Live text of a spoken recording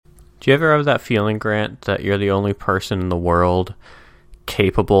Do you ever have that feeling, Grant, that you're the only person in the world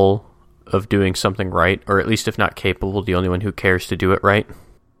capable of doing something right? Or at least if not capable, the only one who cares to do it right?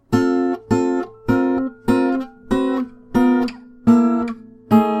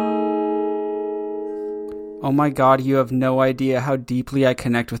 Oh my god, you have no idea how deeply I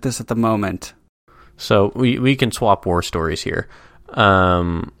connect with this at the moment. So we can swap war stories here.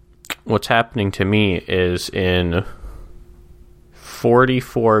 What's happening to me is in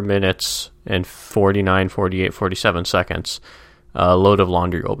 44 minutes and 49, 48, 47 seconds, a load of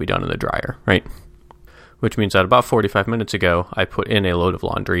laundry will be done in the dryer, right? Which means that about 45 minutes ago, I put in a load of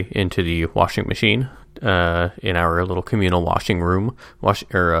laundry into the washing machine in our little communal laundry room.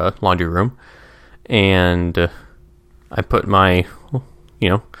 And I put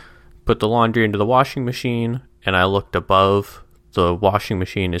put the laundry into the washing machine, and I looked above the washing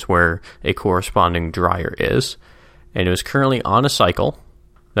machine is where a corresponding dryer is. And it was currently on a cycle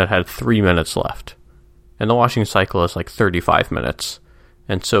that had 3 minutes left. And the washing cycle is like 35 minutes.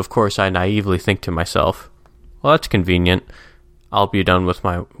 And so, of course, I naively think to myself, well, that's convenient. I'll be done with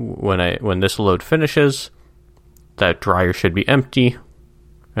when this load finishes, that dryer should be empty,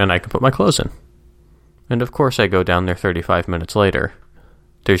 and I can put my clothes in. And of course, I go down there 35 minutes later.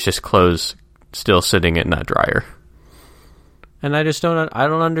 There's just clothes still sitting in that dryer. And I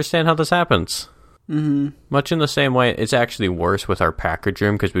don't understand how this happens. Mm-hmm. Much in the same way, it's actually worse with our package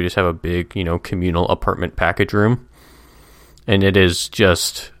room because we just have a big, communal apartment package room. And it is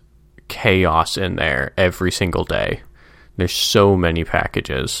just chaos in there every single day. There's so many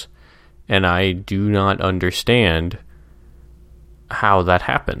packages. And I do not understand how that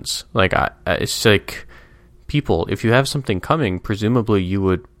happens. Like, it's like, people, if you have something coming, presumably you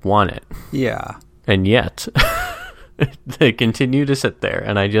would want it. Yeah. And yet, they continue to sit there,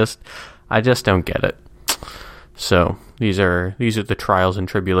 and I just don't get it. So these are the trials and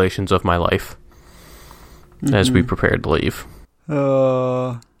tribulations of my life as we prepare to leave.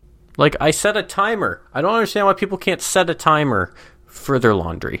 Like, I set a timer. I don't understand why people can't set a timer for their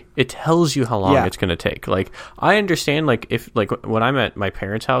laundry. It tells you how long it's going to take. Like, I understand, if when I'm at my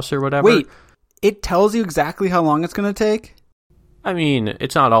parents' house or whatever. Wait, it tells you exactly how long it's going to take? I mean,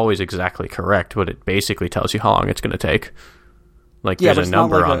 it's not always exactly correct, but it basically tells you how long it's going to take. Like, there's a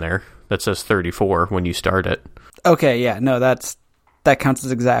number on there that says 34 when you start it. Okay, yeah, no, that counts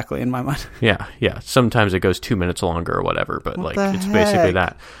as exactly in my mind. Yeah. Sometimes it goes 2 minutes longer or whatever, but it's basically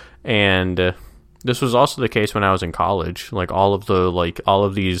that. And this was also the case when I was in college. Like, all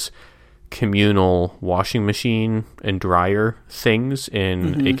of these communal washing machine and dryer things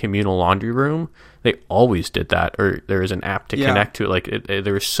in a communal laundry room, they always did that, or there is an app to connect to it.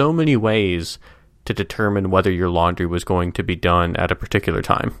 There were so many ways to determine whether your laundry was going to be done at a particular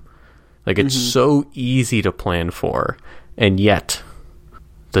time. Like, it's so easy to plan for, and yet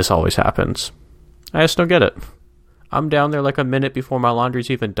this always happens. I just don't get it. I'm down there like a minute before my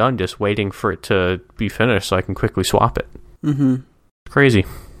laundry's even done, just waiting for it to be finished so I can quickly swap it. Crazy.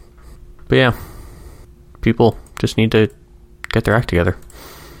 But yeah, people just need to get their act together.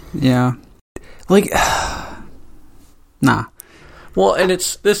 Yeah. Like, nah. Well, and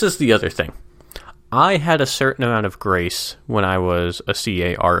this is the other thing. I had a certain amount of grace when I was a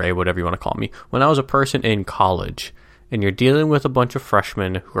CA, RA, whatever you want to call me. When I was a person in college, and you're dealing with a bunch of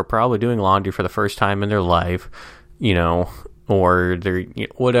freshmen who are probably doing laundry for the first time in their life, or they're,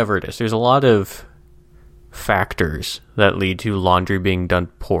 whatever it is. There's a lot of factors that lead to laundry being done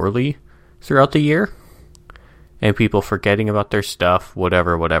poorly throughout the year, and people forgetting about their stuff,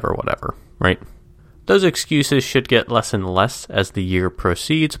 whatever, right? Those excuses should get less and less as the year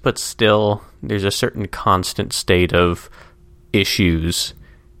proceeds, but still, there's a certain constant state of issues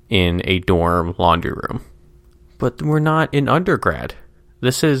in a dorm laundry room. But we're not in undergrad.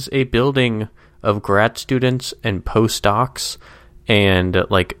 This is a building of grad students and postdocs and,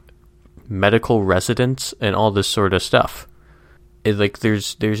 medical residents and all this sort of stuff.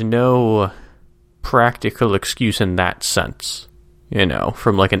 There's no practical excuse in that sense,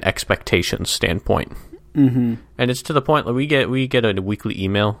 from an expectations standpoint. And it's to the point that we get a weekly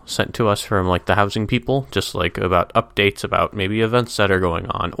email sent to us from the housing people, just about updates about maybe events that are going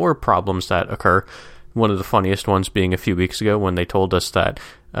on or problems that occur. One of the funniest ones being a few weeks ago when they told us that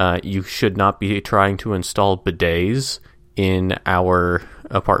you should not be trying to install bidets in our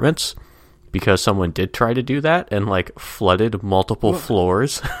apartments, because someone did try to do that and flooded multiple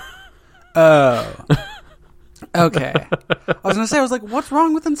floors. Oh. Okay. I was going to say, what's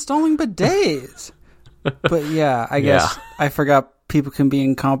wrong with installing bidets? But yeah, I guess I forgot people can be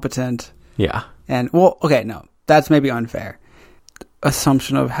incompetent. Yeah. And, okay, no, that's maybe unfair.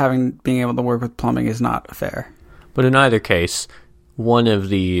 Assumption of being able to work with plumbing is not fair. But in either case, one of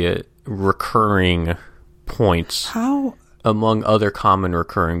the recurring points. How? Among other common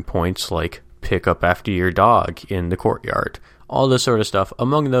recurring points, like pick up after your dog in the courtyard, all this sort of stuff.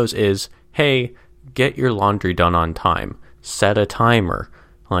 Among those is, hey, get your laundry done on time. Set a timer.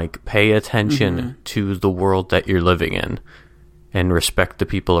 Like, pay attention to the world that you're living in and respect the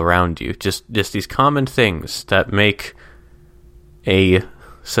people around you. Just these common things that make a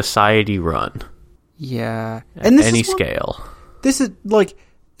society run. Yeah. And at any scale. This is, like,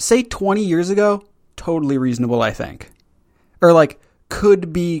 say 20 years ago, totally reasonable, I think. Or, like,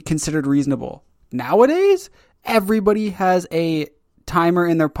 could be considered reasonable. Nowadays, everybody has a timer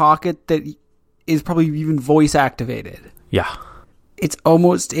in their pocket that is probably even voice activated. Yeah. It's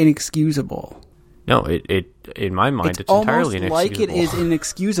almost inexcusable. No, it in my mind, it's entirely inexcusable. Like it is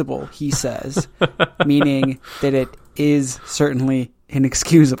inexcusable, he says, meaning that it is certainly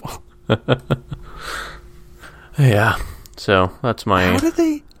inexcusable. Yeah. So that's my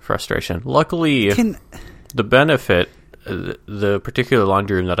frustration. Luckily, the benefit, the particular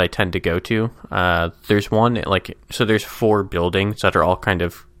laundry room that I tend to go to, there's one, so there's 4 buildings that are all kind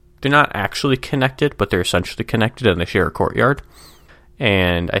of, they're not actually connected, but they're essentially connected and they share a courtyard.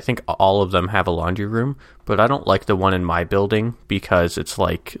 And I think all of them have a laundry room, but I don't like the one in my building because it's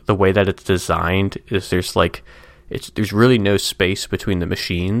like, the way that it's designed is there's really no space between the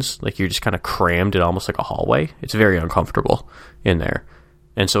machines. Like, you're just kind of crammed in almost like a hallway. It's very uncomfortable in there.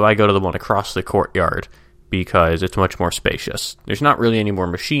 And so I go to the one across the courtyard because it's much more spacious. There's not really any more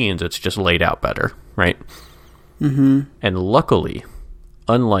machines. It's just laid out better, right? Mm-hmm. And luckily,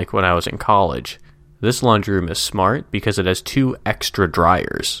 unlike when I was in college, this laundry room is smart because it has 2 extra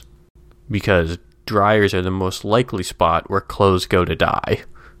dryers. Because dryers are the most likely spot where clothes go to die.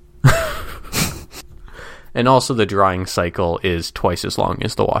 And also the drying cycle is twice as long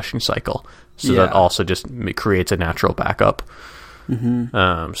as the washing cycle. So that also just creates a natural backup.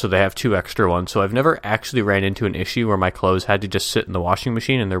 Mm-hmm. So they have 2 extra ones. So I've never actually ran into an issue where my clothes had to just sit in the washing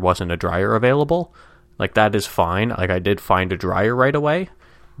machine and there wasn't a dryer available. Like, that is fine. Like, I did find a dryer right away.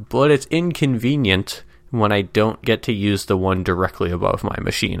 But it's inconvenient when I don't get to use the one directly above my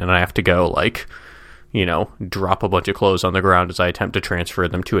machine. And I have to go, like, drop a bunch of clothes on the ground as I attempt to transfer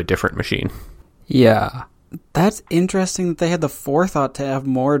them to a different machine. Yeah. That's interesting that they had the forethought to have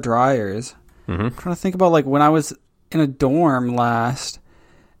more dryers. Mm-hmm. I'm trying to think about, like, when I was in a dorm last,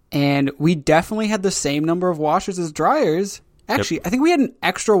 and we definitely had the same number of washers as dryers. Actually, yep. I think we had an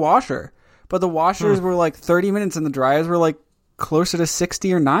extra washer, but the washers were like 30 minutes and the dryers were like closer to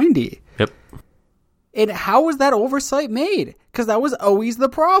 60 or 90. Yep. And how was that oversight made? Because that was always the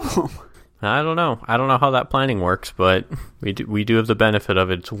problem. I don't know how that planning works, but we do have the benefit of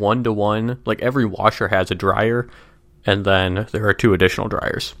it. It's 1-to-1. Like, every washer has a dryer, and then there are 2 additional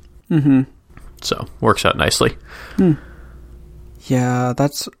dryers. Mm-hmm. So, works out nicely. Yeah,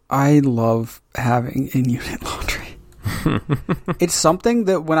 I love having in-unit laundry. It's something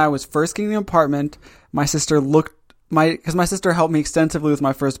that when I was first getting an apartment, my sister because my sister helped me extensively with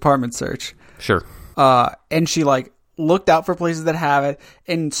my first apartment search. Sure. And she, like, looked out for places that have it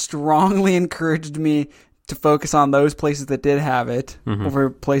and strongly encouraged me to focus on those places that did have it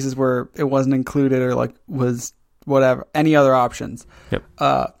over places where it wasn't included or, like, was whatever, any other options. Yep.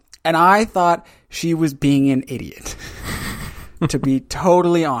 And I thought she was being an idiot. To be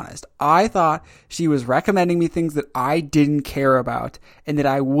totally honest, I thought she was recommending me things that I didn't care about and that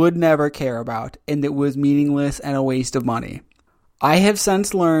I would never care about and that was meaningless and a waste of money. I have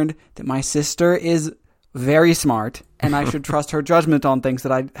since learned that my sister is very smart and I should trust her judgment on things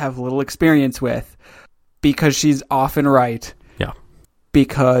that I have little experience with because she's often right. Yeah.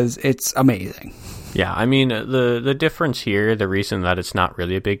 Because it's amazing. Yeah, I mean, the difference here, the reason that it's not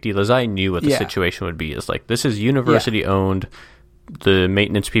really a big deal is I knew what the situation would be. Is like, this is university owned. The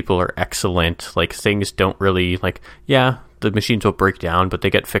maintenance people are excellent. Like, things don't really, like, the machines will break down, but they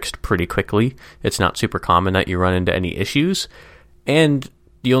get fixed pretty quickly. It's not super common that you run into any issues. And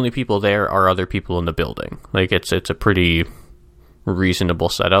the only people there are other people in the building. Like, it's a pretty reasonable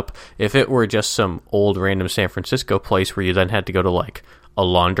setup. If it were just some old random San Francisco place where you then had to go to, like, a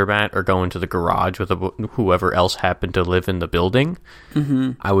laundromat or go into the garage with whoever else happened to live in the building,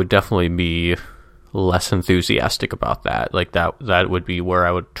 I would definitely be less enthusiastic about that. Like, that would be where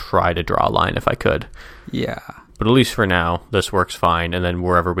I would try to draw a line if I could. Yeah. But at least for now, this works fine. And then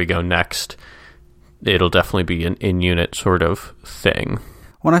wherever we go next, it'll definitely be an in-unit sort of thing.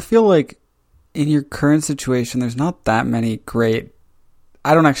 When I feel like in your current situation, there's not that many great...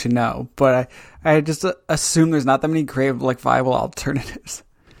 I don't actually know, but I just assume there's not that many great, like, viable alternatives.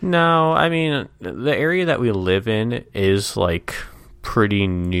 No, I mean, the area that we live in is, like, pretty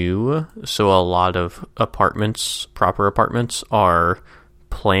new, so a lot of proper apartments, are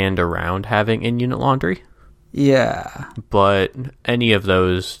planned around having in-unit laundry. Yeah. But any of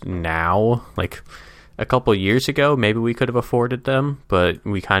those now, like a couple years ago, maybe we could have afforded them, but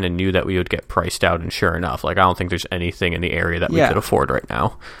we kind of knew that we would get priced out, and sure enough, like I don't think there's anything in the area that we could afford right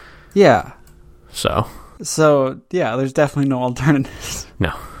now. Yeah. So yeah, there's definitely no alternatives.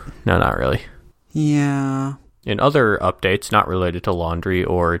 No, not really. Yeah. In other updates, not related to laundry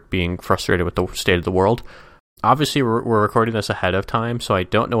or being frustrated with the state of the world, obviously we're recording this ahead of time, so I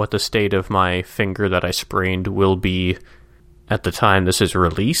don't know what the state of my finger that I sprained will be at the time this is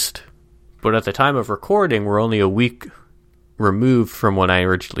released. But at the time of recording, we're only a week removed from when I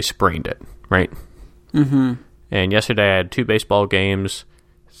originally sprained it, right? Mm-hmm. And yesterday I had 2 baseball games.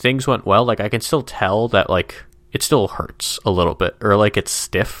 Things went well. Like, I can still tell that, like, it still hurts a little bit. Or, like, it's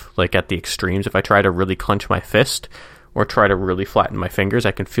stiff, like, at the extremes. If I try to really clench my fist or try to really flatten my fingers,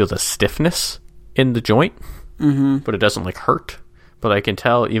 I can feel the stiffness in the joint. Mm-hmm. But it doesn't, like, hurt. But I can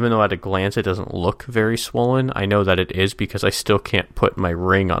tell, even though at a glance it doesn't look very swollen, I know that it is because I still can't put my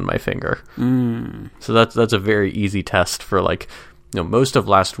ring on my finger. So that's a very easy test for, like, most of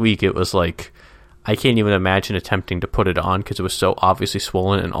last week it was like, I can't even imagine attempting to put it on because it was so obviously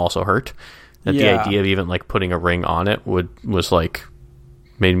swollen and also hurt. That the idea of even, like, putting a ring on it was like,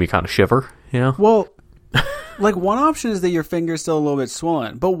 made me kind of shiver, Well, like, one option is that your finger's still a little bit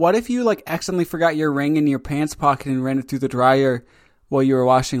swollen. But what if you, like, accidentally forgot your ring in your pants pocket and ran it through the dryer while you were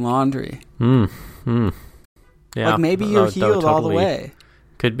washing laundry? Yeah. Like, maybe you're healed all the way.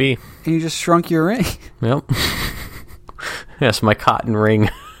 Could be. And you just shrunk your ring. Yep. Yes, my cotton ring.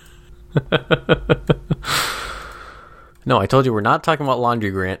 No, I told you we're not talking about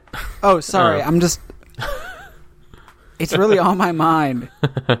laundry, Grant. Oh, sorry. I'm just... It's really on my mind.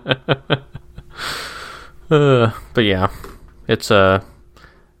 But yeah, it's now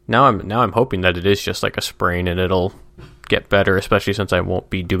I'm hoping that it is just like a sprain and it'll get better, especially since I won't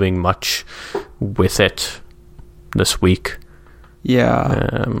be doing much with it this week.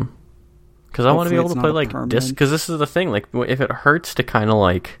 Yeah. Because I want to be able to play like disc. Because this is the thing, like if it hurts to kind of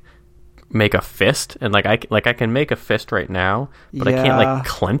like make a fist, and like I can make a fist right now, but I can't like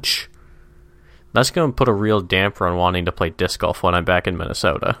clench. That's going to put a real damper on wanting to play disc golf when I'm back in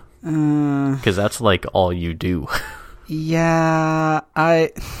Minnesota. Because that's like all you do. Yeah,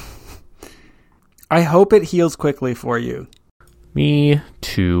 I hope it heals quickly for you. Me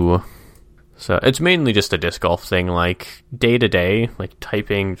too. So it's mainly just a disc golf thing, like day to day, like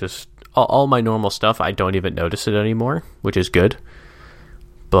typing, just all my normal stuff. I don't even notice it anymore, which is good.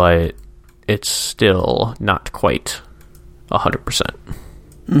 But it's still not quite 100%.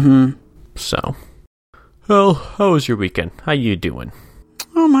 Mm-hmm. So, well, how was your weekend? How you doing?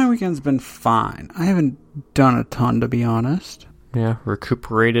 Oh, my weekend's been fine. I haven't done a ton, to be honest. Yeah,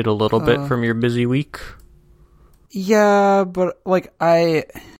 recuperated a little bit from your busy week? Yeah, but, like, I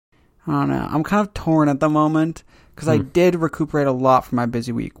don't know. I'm kind of torn at the moment, because I did recuperate a lot from my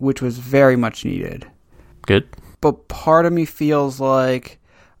busy week, which was very much needed. Good. But part of me feels like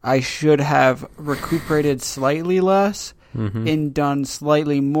I should have recuperated slightly less and done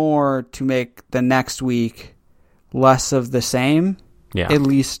slightly more to make the next week less of the same. Yeah. At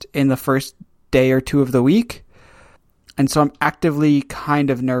least in the first day or two of the week. And so I'm actively kind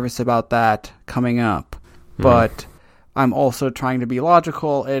of nervous about that coming up. But I'm also trying to be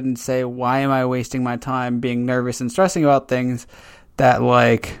logical and say, why am I wasting my time being nervous and stressing about things that,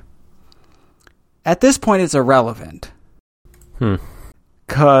 like, at this point it's irrelevant.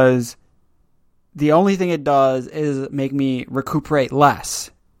 Because the only thing it does is make me recuperate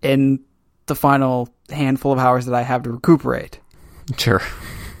less in the final handful of hours that I have to recuperate. Sure.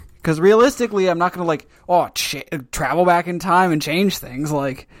 Because realistically, I'm not going to, like, travel back in time and change things.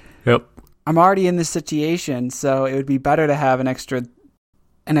 Like, yep. I'm already in this situation, so it would be better to have an extra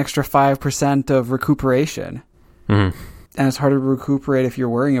 5% of recuperation. And it's harder to recuperate if you're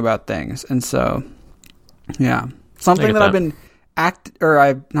worrying about things. And so, yeah. Something that I've been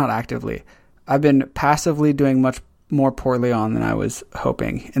I've been passively doing much more poorly on than I was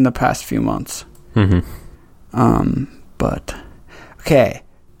hoping in the past few months. But okay,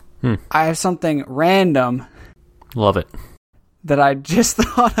 I have something random. Love it. That I just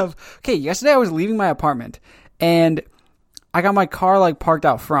thought of. Okay, yesterday I was leaving my apartment and I got my car like parked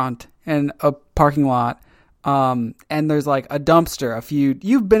out front in a parking lot. And there's like a dumpster.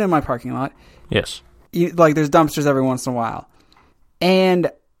 You've been in my parking lot. Yes. There's dumpsters every once in a while.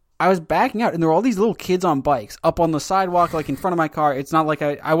 And I was backing out and there were all these little kids on bikes up on the sidewalk, like in front of my car. It's not like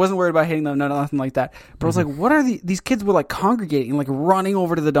I wasn't worried about hitting them, nothing like that. But I was like, what are these kids were like congregating and like running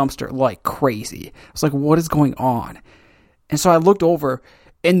over to the dumpster like crazy. I was like, what is going on? And so I looked over,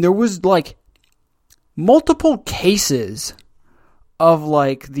 and there was like multiple cases of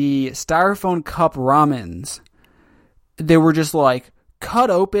like the styrofoam cup ramens. They were just like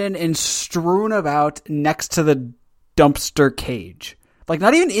cut open and strewn about next to the dumpster cage. Like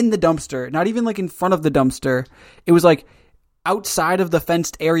not even in the dumpster, not even like in front of the dumpster. It was like outside of the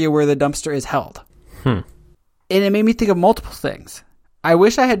fenced area where the dumpster is held. And it made me think of multiple things. I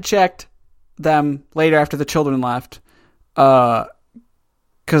wish I had checked them later after the children left. Because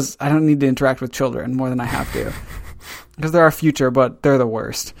I don't need to interact with children more than I have to. Because they're our future, but they're the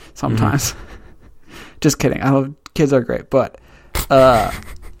worst sometimes. Just kidding. I love kids are great, but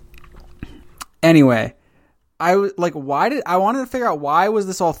anyway, I wanted to figure out why was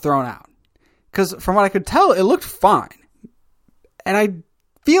this all thrown out? Because from what I could tell, it looked fine, and I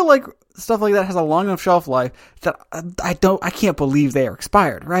feel like stuff like that has a long enough shelf life that I can't believe they are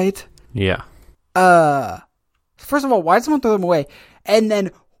expired, right? Yeah. First of all, why did someone throw them away? And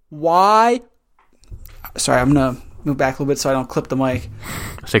then why? Sorry, I'm gonna move back a little bit so I don't clip the mic.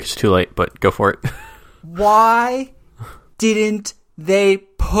 I think it's too late, but go for it. Why didn't they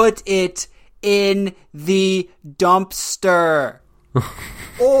put it in the dumpster?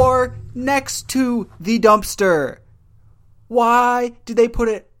 Or next to the dumpster? Why did they put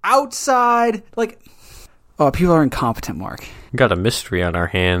it outside? Like, oh, people are incompetent, Mark. We got a mystery on our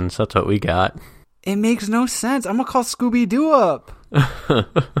hands. That's what we got. It makes no sense. I'm gonna call Scooby-Doo up.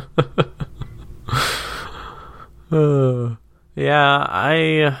 Yeah,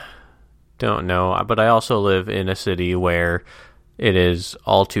 I don't know, but I also live in a city where it is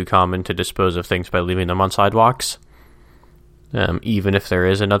all too common to dispose of things by leaving them on sidewalks, even if there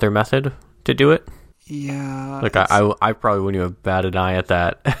is another method to do it. Yeah. Like, I probably wouldn't have batted an eye at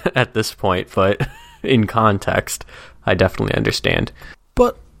that at this point, but in context, I definitely understand.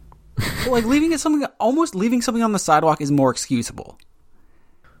 But, like, leaving something on the sidewalk is more excusable.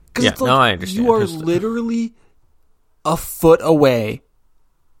 Yeah, no, I understand. You are literally a foot away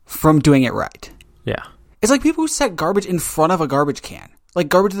from doing it right. Yeah. It's like people who set garbage in front of a garbage can. Like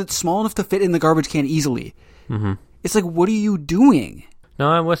garbage that's small enough to fit in the garbage can easily. Mm-hmm. It's like, what are you doing? No,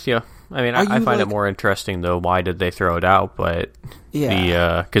 I'm with you. I mean, I find it more interesting, though, why did they throw it out? But,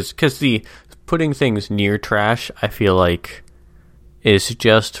 yeah. Because the putting things near trash, I feel like, is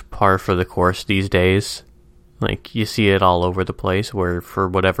just par for the course these days. Like, you see it all over the place where, for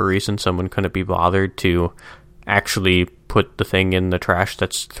whatever reason, someone couldn't be bothered to actually put the thing in the trash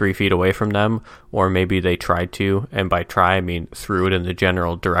that's 3 feet away from them, or maybe they tried to, and by try, I mean threw it in the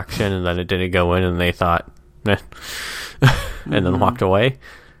general direction, and then it didn't go in, and they thought, eh, and then walked away.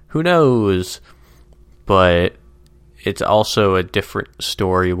 Who knows? But it's also a different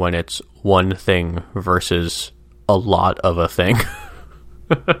story when it's one thing versus a lot of a thing.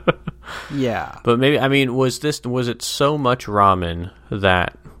 Yeah. But maybe, I mean, was it so much ramen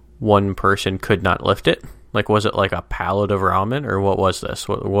that one person could not lift it? Like, was it like a pallet of ramen, or what was this?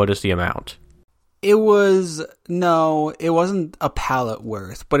 What is the amount? It wasn't a pallet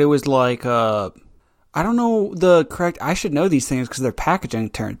worth, but it was like, I don't know I should know these things because they're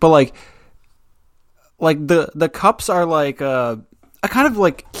packaging terms, but like the cups are like a kind of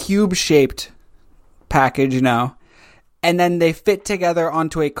like cube-shaped package, you know, and then they fit together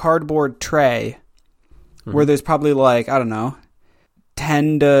onto a cardboard tray where there's probably like, I don't know,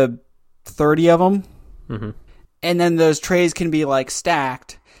 10 to 30 of them. Mm-hmm. And then those trays can be like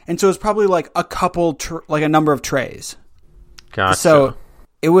stacked. And so it's probably like a couple, like a number of trays. Gotcha. So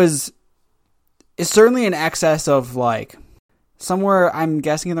it's certainly in excess of like somewhere, I'm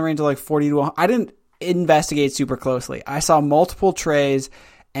guessing in the range of like 40 to 100. I didn't investigate super closely. I saw multiple trays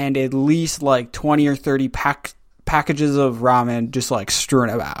and at least like 20 or 30 packages of ramen just like strewn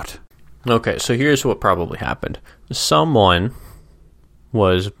about. Okay, so here's what probably happened. Someone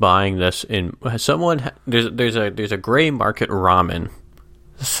was buying this there's a gray market ramen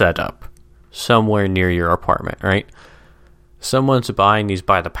set up somewhere near your apartment, right? Someone's buying these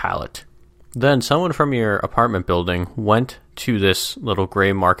by the pallet. Then someone from your apartment building went to this little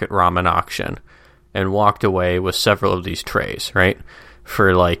gray market ramen auction and walked away with several of these trays, right?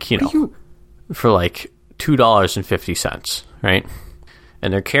 For like, for like $2.50, right?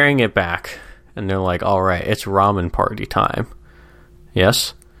 And they're carrying it back and they're like, all right, it's ramen party time.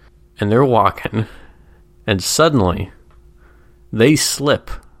 Yes? And they're walking, and suddenly they slip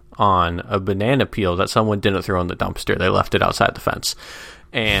on a banana peel that someone didn't throw in the dumpster. They left it outside the fence.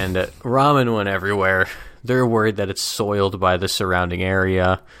 And ramen went everywhere. They're worried that it's soiled by the surrounding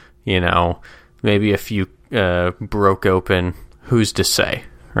area. You know, maybe a few broke open. Who's to say,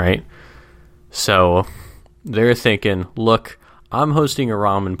 right? So they're thinking, look, I'm hosting a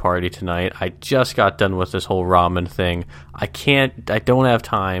ramen party tonight. I just got done with this whole ramen thing. I don't have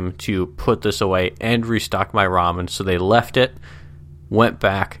time to put this away and restock my ramen. So they left it, went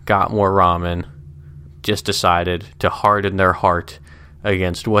back, got more ramen, just decided to harden their heart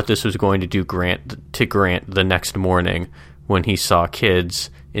against what this was going to do to Grant the next morning when he saw kids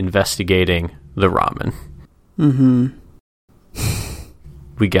investigating the ramen. Mm-hmm.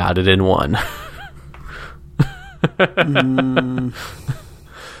 We got it in one. Have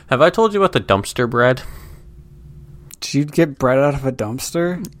I told you about the dumpster bread? Did you get bread out of a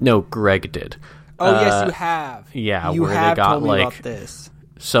dumpster? No, Greg did. Oh, yes, you have. Yeah, you where have they got told me like about this.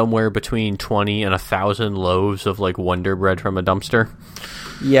 somewhere between 20 and 1,000 loaves of like Wonder Bread from a dumpster.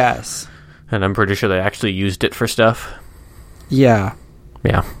 Yes. And I'm pretty sure they actually used it for stuff. Yeah.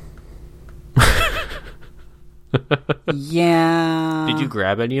 Yeah. Yeah. Did you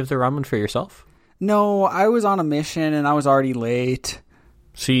grab any of the ramen for yourself? No, I was on a mission and I was already late.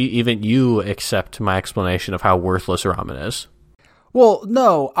 See, even you accept my explanation of how worthless ramen is. Well,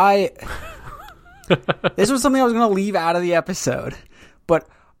 no, this was something I was going to leave out of the episode. But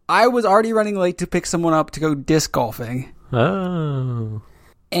I was already running late to pick someone up to go disc golfing. Oh.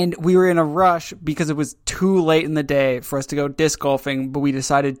 And we were in a rush because it was too late in the day for us to go disc golfing, but we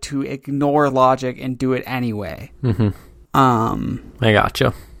decided to ignore logic and do it anyway. Mm-hmm. I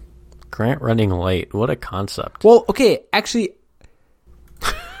gotcha. Grant running late. What a concept. Well, okay, actually,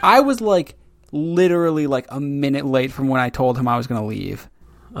 I was like literally like a minute late from when I told him I was going to leave.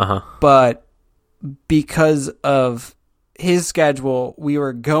 Uh-huh. But because of his schedule, we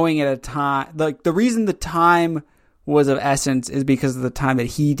were going at a time, like the reason the time was of essence is because of the time that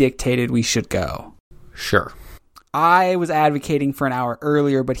he dictated we should go. Sure. I was advocating for an hour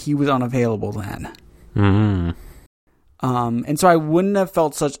earlier, but he was unavailable then. Mm. And so I wouldn't have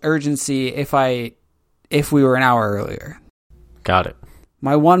felt such urgency if we were an hour earlier. Got it.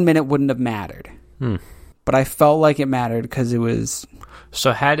 My 1 minute wouldn't have mattered. But I felt like it mattered because it was...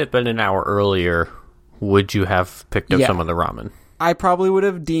 So had it been an hour earlier, would you have picked up some of the ramen? I probably would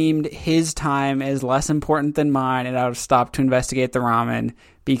have deemed his time as less important than mine, and I would have stopped to investigate the ramen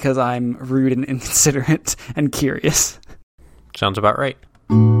because I'm rude and inconsiderate and curious. Sounds about right.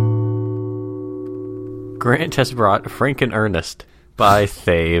 Grant has brought Frank and Ernest by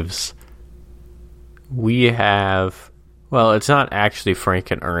Thaves. We have... Well, it's not actually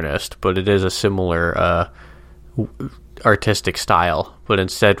Frank and Ernest, but it is a similar artistic style. But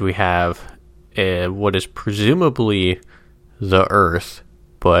instead we have what is presumably the Earth,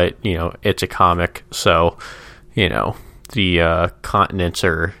 but, it's a comic, so, the continents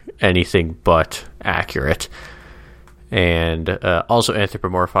are anything but accurate. And also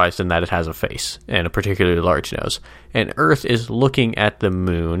anthropomorphized in that it has a face and a particularly large nose. And Earth is looking at the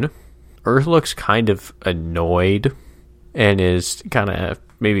moon. Earth looks kind of annoyed and is kind of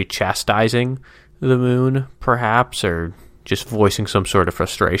maybe chastising the moon, perhaps, or just voicing some sort of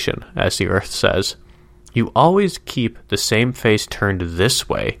frustration, as the Earth says. You always keep the same face turned this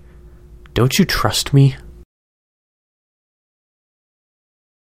way. Don't you trust me?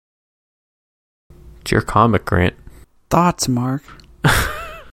 It's your comic, Grant. Thoughts, Mark?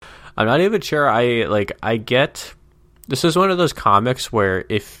 I'm not even sure I get... This is one of those comics where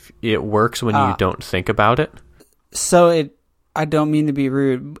if it works when you don't think about it. So I don't mean to be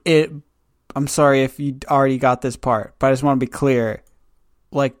rude. I'm sorry if you already got this part, but I just want to be clear.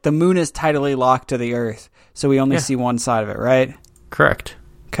 Like, the moon is tidally locked to the Earth, so we only see one side of it, right? Correct.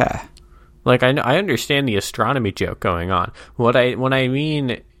 Okay. Like, I understand the astronomy joke going on. When I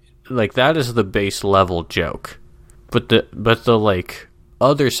mean, like, that is the base level joke. But the like,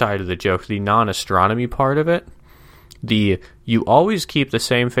 other side of the joke, the non-astronomy part of it, you always keep the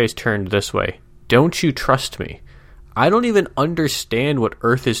same face turned this way. Don't you trust me? I don't even understand what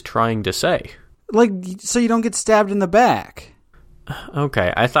Earth is trying to say. Like, so you don't get stabbed in the back.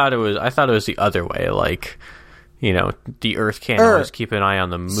 Okay, I thought it was the other way. Like, the Earth can't always keep an eye on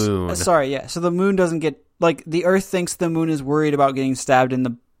the moon. Sorry, yeah. So the moon doesn't get, like, the Earth thinks the moon is worried about getting stabbed in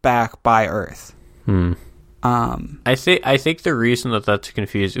the back by Earth. I think the reason that's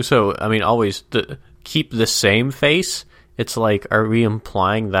confusing. So I mean, always keep the same face. It's like, are we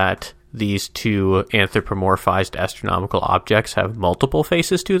implying that these two anthropomorphized astronomical objects have multiple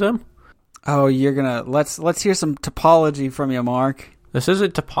faces to them? Oh, you're gonna let's hear some topology from you, Mark. This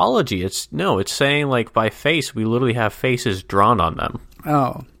isn't topology. It's saying, like, by face we literally have faces drawn on them.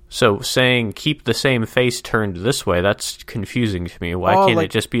 Oh. So saying keep the same face turned this way, that's confusing to me. Why can't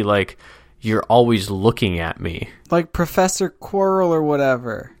it just be like, you're always looking at me? Like Professor Quirrell or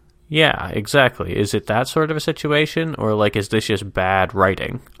whatever. Yeah, exactly. Is it that sort of a situation? Or, like, is this just bad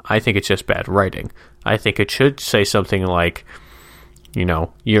writing? I think it's just bad writing. I think it should say something like,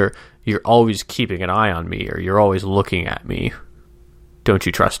 you're always keeping an eye on me, or you're always looking at me. Don't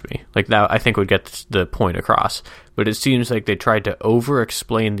you trust me? Like, that, I think, would get the point across. But it seems like they tried to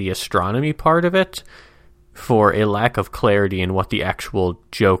over-explain the astronomy part of it for a lack of clarity in what the actual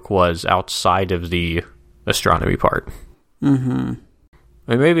joke was outside of the astronomy part. Mm-hmm.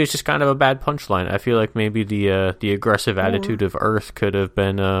 And maybe it's just kind of a bad punchline. I feel like maybe the aggressive attitude of Earth could have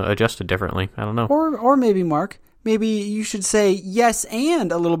been adjusted differently. I don't know. Or maybe, Mark, maybe you should say yes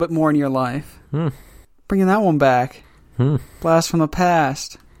and a little bit more in your life. Bringing that one back. Blast from the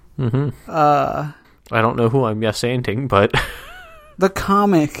past. I don't know who I'm yes-anding, but... the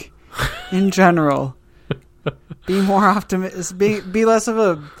comic in general. Be more optimistic. Be less of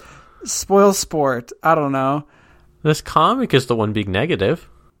a spoil sport. I don't know. This comic is the one being negative.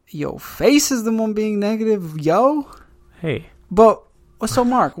 Yo, face is the one being negative, yo. Hey. But, so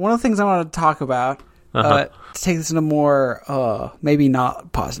Mark, one of the things I want to talk about, to take this in a more, maybe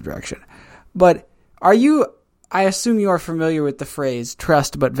not positive direction, but I assume you are familiar with the phrase,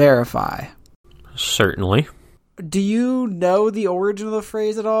 trust but verify. Certainly. Do you know the origin of the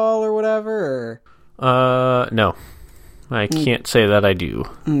phrase at all, or whatever? No. I can't say that I do.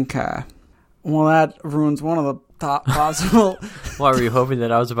 Okay. Well, that ruins one of the top possible... Why, were you hoping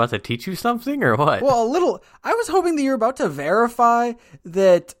that I was about to teach you something, or what? Well, a little... I was hoping that you were about to verify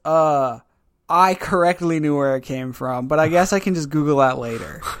that, I correctly knew where it came from, but I guess I can just Google that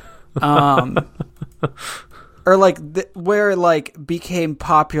later. Or, like, where it, like, became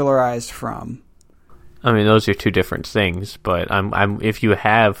popularized from. I mean, those are two different things, but I'm if you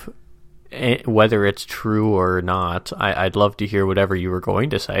have... whether it's true or not, I'd love to hear whatever you were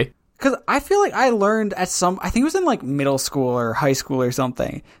going to say. Because I feel like I learned I think it was in like middle school or high school or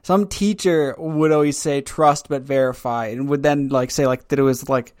something. Some teacher would always say trust but verify, and would then like say like that it was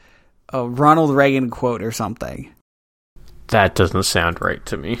like a Ronald Reagan quote or something. That doesn't sound right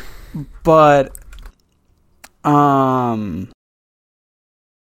to me. But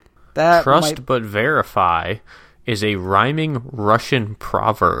that trust but verify is a rhyming Russian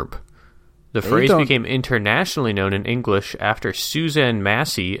proverb. The phrase became internationally known in English after Suzanne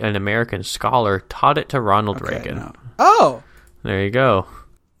Massey, an American scholar, taught it to Ronald Reagan. No. Oh! There you go.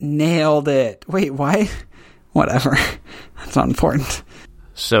 Nailed it. Wait, why? Whatever. That's not important.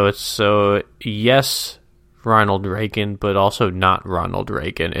 So yes, Ronald Reagan, but also not Ronald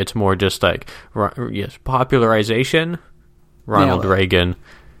Reagan. It's more just like, yes, popularization, Ronald Reagan.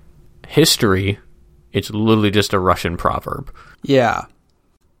 History, it's literally just a Russian proverb. Yeah.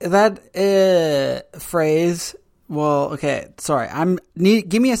 That phrase, well, okay, sorry.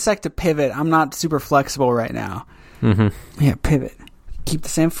 Give me a sec to pivot. I'm not super flexible right now. Mm-hmm. Yeah, pivot. Keep the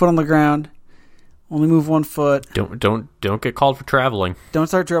same foot on the ground. Only move one foot. Don't get called for traveling. Don't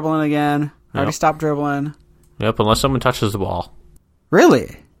start dribbling again. I already stopped dribbling. Yep, unless someone touches the ball.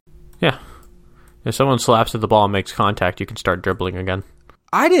 Really? Yeah. If someone slaps at the ball and makes contact, you can start dribbling again.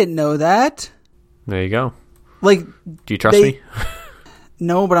 I didn't know that. There you go. Like, do you trust me?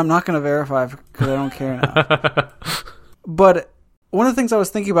 No, but I'm not going to verify because I don't care now. But one of the things I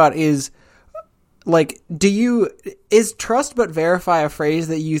was thinking about is, like, is trust but verify a phrase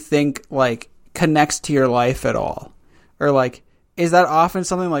that you think, like, connects to your life at all? Or, like, is that often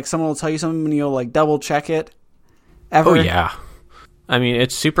something, like, someone will tell you something and you'll, like, double check it? Ever? Oh, yeah. I mean,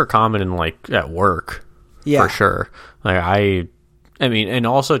 it's super common in, like, at work. Yeah. For sure. Like, I mean, and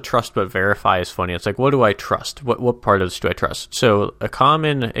also trust but verify is funny. It's like, what do I trust? What part of this do I trust? So a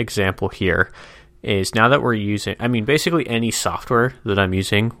common example here is now that we're using, I mean, basically any software that I'm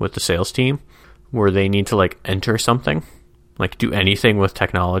using with the sales team where they need to like enter something, like do anything with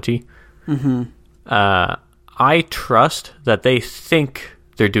technology. Mm-hmm. I trust that they think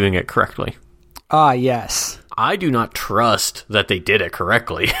they're doing it correctly. Ah, yes. I do not trust that they did it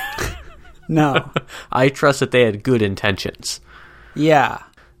correctly. No. I trust that they had good intentions. Yeah.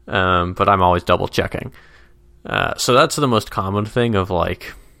 But I'm always double checking. So that's the most common thing of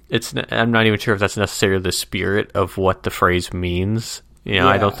like, I'm not even sure if that's necessarily the spirit of what the phrase means. You know,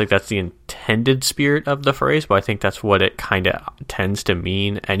 I don't think that's the intended spirit of the phrase, but I think that's what it kind of tends to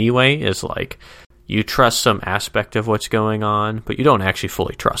mean anyway, is like, you trust some aspect of what's going on, but you don't actually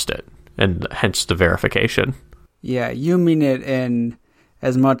fully trust it. And hence the verification. Yeah, you mean it in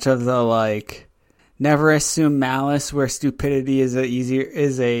as much of the like, never assume malice where stupidity is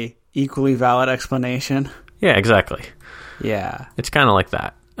a equally valid explanation. Yeah, exactly. Yeah. It's kind of like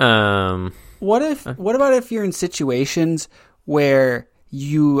that. What about if you're in situations where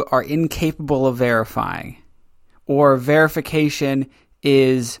you are incapable of verifying, or verification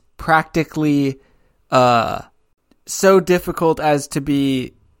is practically so difficult as to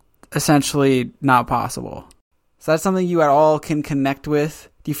be essentially not possible? Is that something you at all can connect with?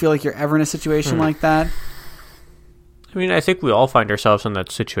 Do you feel like you're ever in a situation like that? I mean, I think we all find ourselves in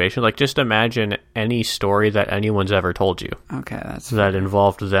that situation. Like, just imagine any story that anyone's ever told you. Okay, that's that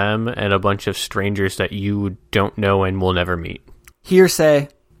involved them and a bunch of strangers that you don't know and will never meet. Hearsay.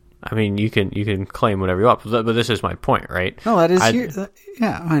 I mean, you can claim whatever you want, but this is my point, right? No, that is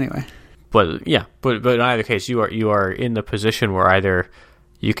yeah. Anyway, but in either case, you are in the position where either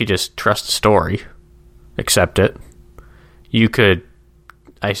you could just trust the story, accept it. You could,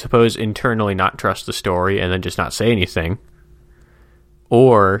 I suppose, internally not trust the story and then just not say anything.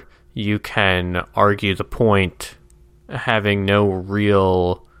 Or you can argue the point having no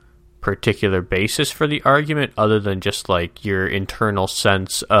real particular basis for the argument other than just like your internal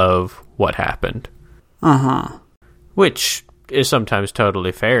sense of what happened. Which is sometimes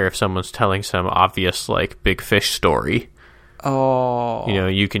totally fair if someone's telling some obvious like big fish story. Oh. You know,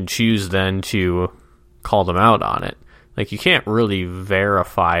 you can choose then to call them out on it. Like, you can't really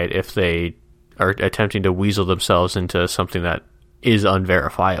verify it if they are attempting to weasel themselves into something that is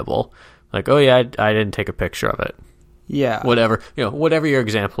unverifiable. Like, oh yeah, I didn't take a picture of it. Yeah. Whatever your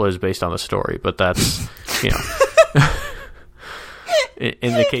example is based on the story, but that's, in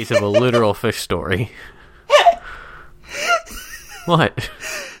the case of a literal fish story. What?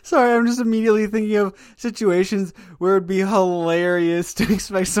 Sorry, I'm just immediately thinking of situations where it'd be hilarious to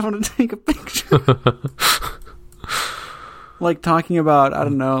expect someone to take a picture. Like talking about, I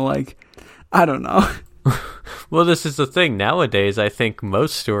don't know. Well, this is the thing. Nowadays, I think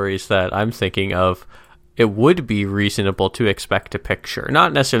most stories that I'm thinking of, it would be reasonable to expect a picture.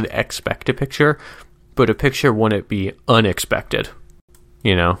 Not necessarily expect a picture, but a picture wouldn't be unexpected.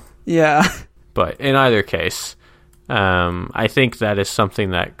 You know? Yeah. But in either case, I think that is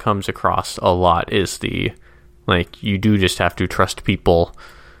something that comes across a lot is you do just have to trust people,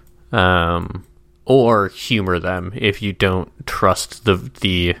 or humor them if you don't trust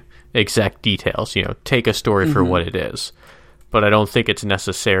the exact details. You know, take a story for what it is. But I don't think it's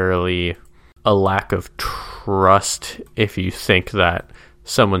necessarily a lack of trust if you think that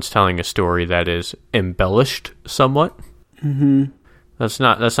someone's telling a story that is embellished somewhat. Mm-hmm. That's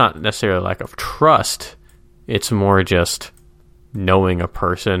not necessarily a lack of trust. It's more just knowing a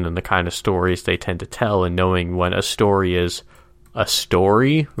person and the kind of stories they tend to tell, and knowing when a story is a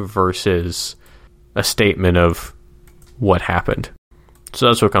story versus a statement of what happened. So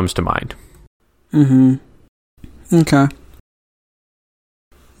that's what comes to mind. Mm-hmm. Okay.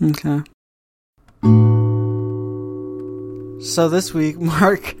 So this week,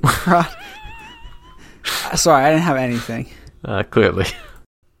 Mark brought... Sorry, I didn't have anything. Clearly.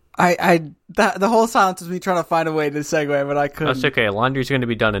 The whole silence was me trying to find a way to segue, but I couldn't. That's okay. Laundry's going to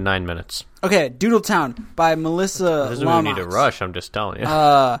be done in 9 minutes. Okay, Doodletown by Melissa This is Lamox. we need to rush, I'm just telling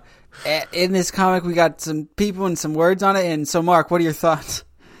you. In this comic, we got some people and some words on it, and so Mark, what are your thoughts?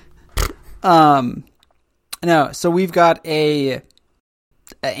 So we've got a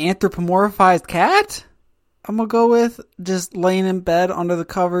anthropomorphized cat, I'm gonna go with, just laying in bed under the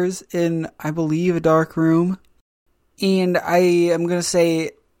covers in, I believe, a dark room. And I am gonna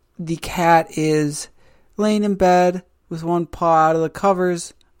say the cat is laying in bed with one paw out of the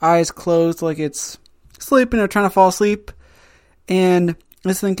covers, eyes closed like it's sleeping or trying to fall asleep, and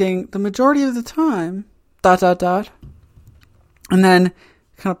is thinking the majority of the time, ... And then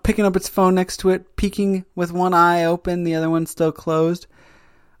kind of picking up its phone next to it, peeking with one eye open, the other one still closed.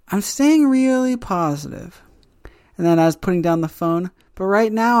 I'm staying really positive. And then I was putting down the phone, but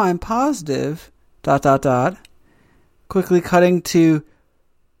right now I'm positive, ... Quickly cutting to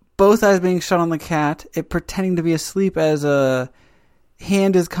both eyes being shut on the cat, it pretending to be asleep as a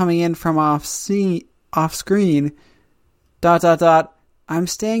hand is coming in from off screen, ... I'm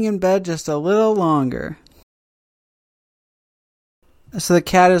staying in bed just a little longer. So the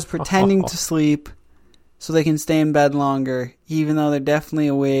cat is pretending to sleep so they can stay in bed longer, even though they're definitely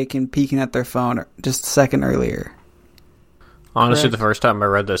awake and peeking at their phone just a second earlier. Honestly, Correct. The first time I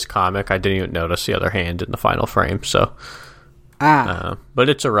read this comic, I didn't even notice the other hand in the final frame, so... but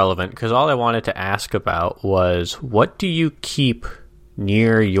it's irrelevant, because all I wanted to ask about was, what do you keep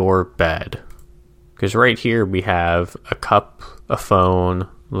near your bed? Because right here we have a cup, a phone,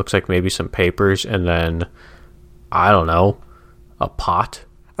 looks like maybe some papers, and then, I don't know, a pot.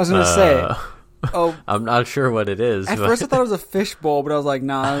 I was going to say... Oh, I'm not sure what it is. At first I thought it was a fish bowl, but I was like,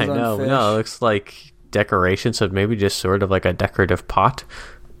 nah, I know, fish. no, it looks like decorations of maybe just sort of like a decorative pot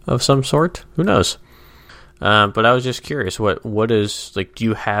of some sort. Who knows? But I was just curious, what is, like, do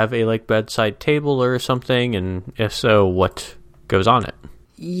you have a, like, bedside table or something? And if so, what goes on it?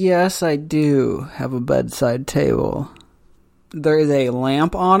 Yes, I do have a bedside table. There is a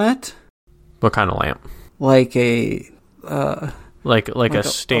lamp on it. What kind of lamp? like a Like a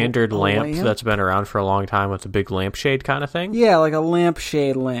standard a lamp lamp? that's been around for a long time with a big lampshade kind of thing? yeah, like a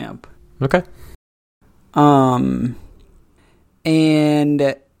lampshade lamp. Okay. And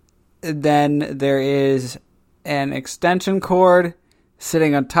then there is an extension cord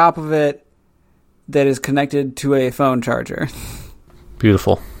sitting on top of it that is connected to a phone charger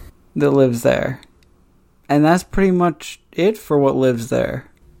Beautiful. that lives there. And that's pretty much it for what lives there.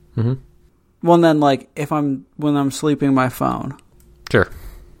 Mm-hmm. Well, and then, like, when I'm sleeping, my phone. Sure.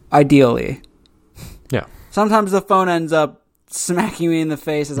 Ideally. Yeah. Sometimes the phone ends up smacking me in the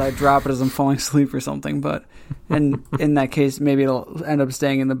face as I drop it as I'm falling asleep or something, but in that case, maybe it'll end up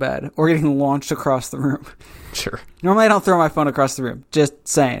staying in the bed or getting launched across the room. Sure. Normally I don't throw my phone across the room, just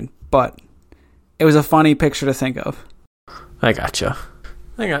saying, but it was a funny picture to think of. I gotcha.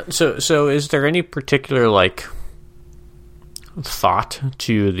 So is there any particular, like, thought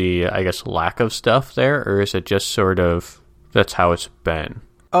to the, I guess, lack of stuff there, or is it just sort of, that's how it's been?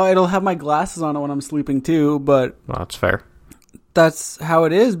 Oh, it'll have my glasses on it when I'm sleeping too, but Well, that's fair. that's how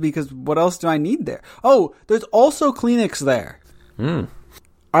it is because what else do I need there? Oh, there's also Kleenex there.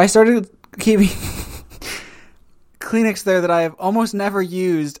 I started keeping Kleenex there that I have almost never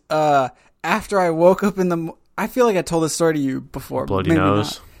used after I woke up in the... I feel like I told this story to you before. Bloody maybe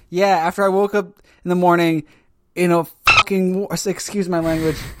nose. not. Yeah, after I woke up in the morning in a fucking... excuse my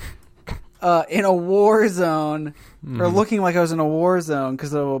language. In a war zone, or looking like I was in a war zone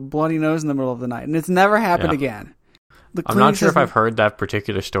because of a bloody nose in the middle of the night. And it's never happened again. I'm not sure if I've heard that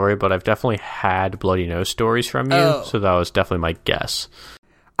particular story, but I've definitely had bloody nose stories from you, so that was definitely my guess.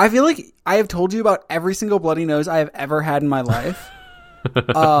 I feel like I have told you about every single bloody nose I have ever had in my life.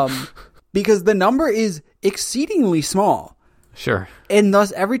 Because the number is exceedingly small. Sure. And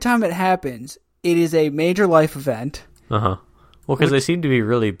thus, every time it happens, it is a major life event. Uh-huh. Well, because they seem to be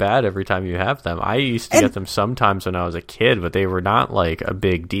really bad every time you have them. I used to get them sometimes when I was a kid, but they were not, like, a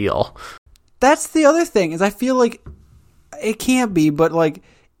big deal. That's the other thing, is I feel like it can't be, but, like,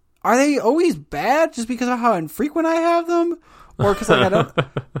 are they always bad just because of how infrequent I have them? Or because, like, I don't...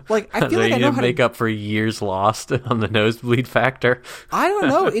 Like, I feel like I know how to... make up for years lost on the nosebleed factor. I don't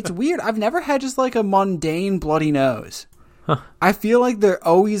know. It's weird. I've never had just, like, a mundane bloody nose. I feel like they're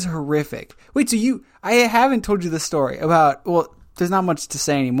always horrific. Wait, so I haven't told you the story about... Well, there's not much to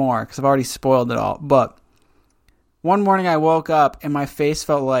say anymore because I've already spoiled it all. But one morning I woke up and my face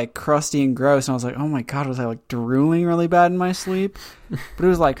felt, like, crusty and gross. And I was like, oh, my God, was I, like, drooling really bad in my sleep? But it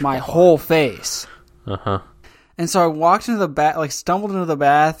was, like, my whole face. Uh-huh. And so I walked into the stumbled into the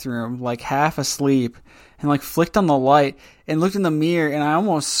bathroom, like half asleep, and like flicked on the light and looked in the mirror, and I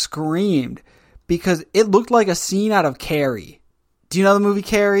almost screamed because it looked like a scene out of Carrie. Do you know the movie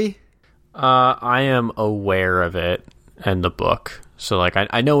Carrie? I am aware of it and the book, so like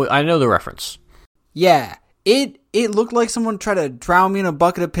I know the reference. Yeah, it looked like someone tried to drown me in a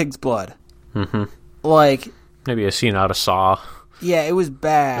bucket of pig's blood. Mm-hmm. Like maybe a scene out of Saw. Yeah, it was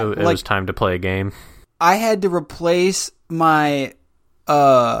bad. It was time to play a game. I had to replace my,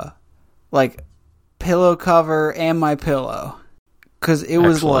 like, pillow cover and my pillow. Because it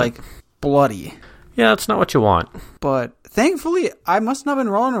was, like, bloody. Yeah, that's not what you want. But, thankfully, I must not have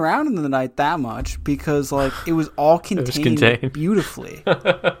been rolling around in the night that much. Because, like, it was all contained beautifully.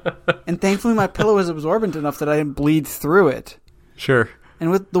 And thankfully, my pillow was absorbent enough that I didn't bleed through it. Sure. And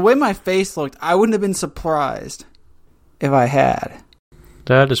with the way my face looked, I wouldn't have been surprised if I had.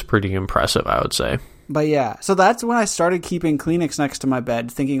 That is pretty impressive, I would say. But yeah, so that's when I started keeping Kleenex next to my bed,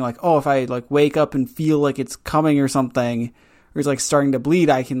 thinking like, oh, if I like wake up and feel like it's coming or something, or it's like starting to bleed,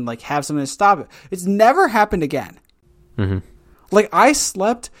 I can like have something to stop it. It's never happened again. Mm-hmm. Like I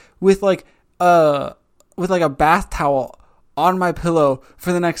slept with like a bath towel on my pillow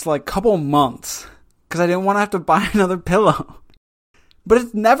for the next like couple months because I didn't want to have to buy another pillow. But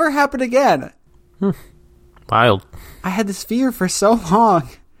it's never happened again. Wild. I had this fear for so long.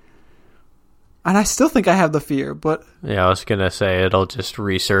 And I still think I have the fear, but... Yeah, I was going to say, it'll just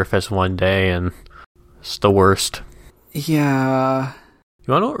resurface one day, and it's the worst. Yeah.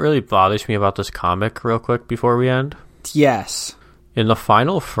 You want to know what really bothers me about this comic real quick before we end? Yes. In the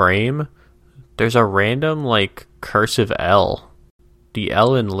final frame, there's a random, like, cursive L. The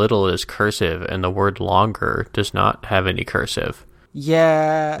L in little is cursive, and the word longer does not have any cursive.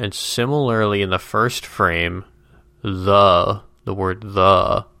 Yeah. And similarly, in the first frame, the word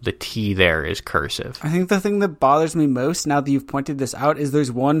the T there is cursive. I think the thing that bothers me most, now that you've pointed this out, is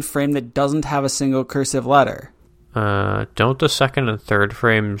there's one frame that doesn't have a single cursive letter. Don't the second and third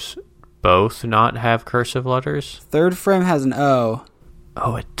frames both not have cursive letters? Third frame has an O.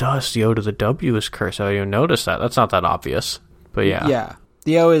 Oh, it does. The O to the W is cursive. I didn't even notice that. That's not that obvious. But yeah. Yeah.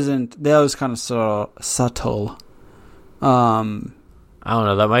 The O isn't. The O is kind of subtle. I don't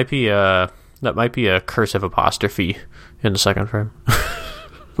know. That might be a cursive apostrophe in the second frame.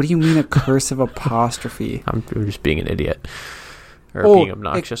 What do you mean a cursive apostrophe? I'm just being an idiot or being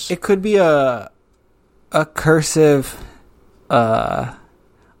obnoxious. It could be a cursive.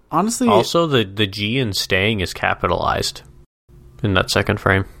 Honestly, also the G in staying is capitalized in that second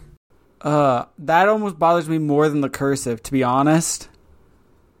frame. That almost bothers me more than the cursive, to be honest.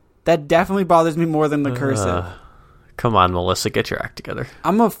 That definitely bothers me more than the cursive. Come on, Melissa, get your act together.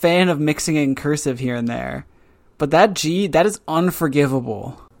 I'm a fan of mixing in cursive here and there, but that G, that is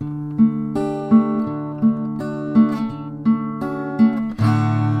unforgivable.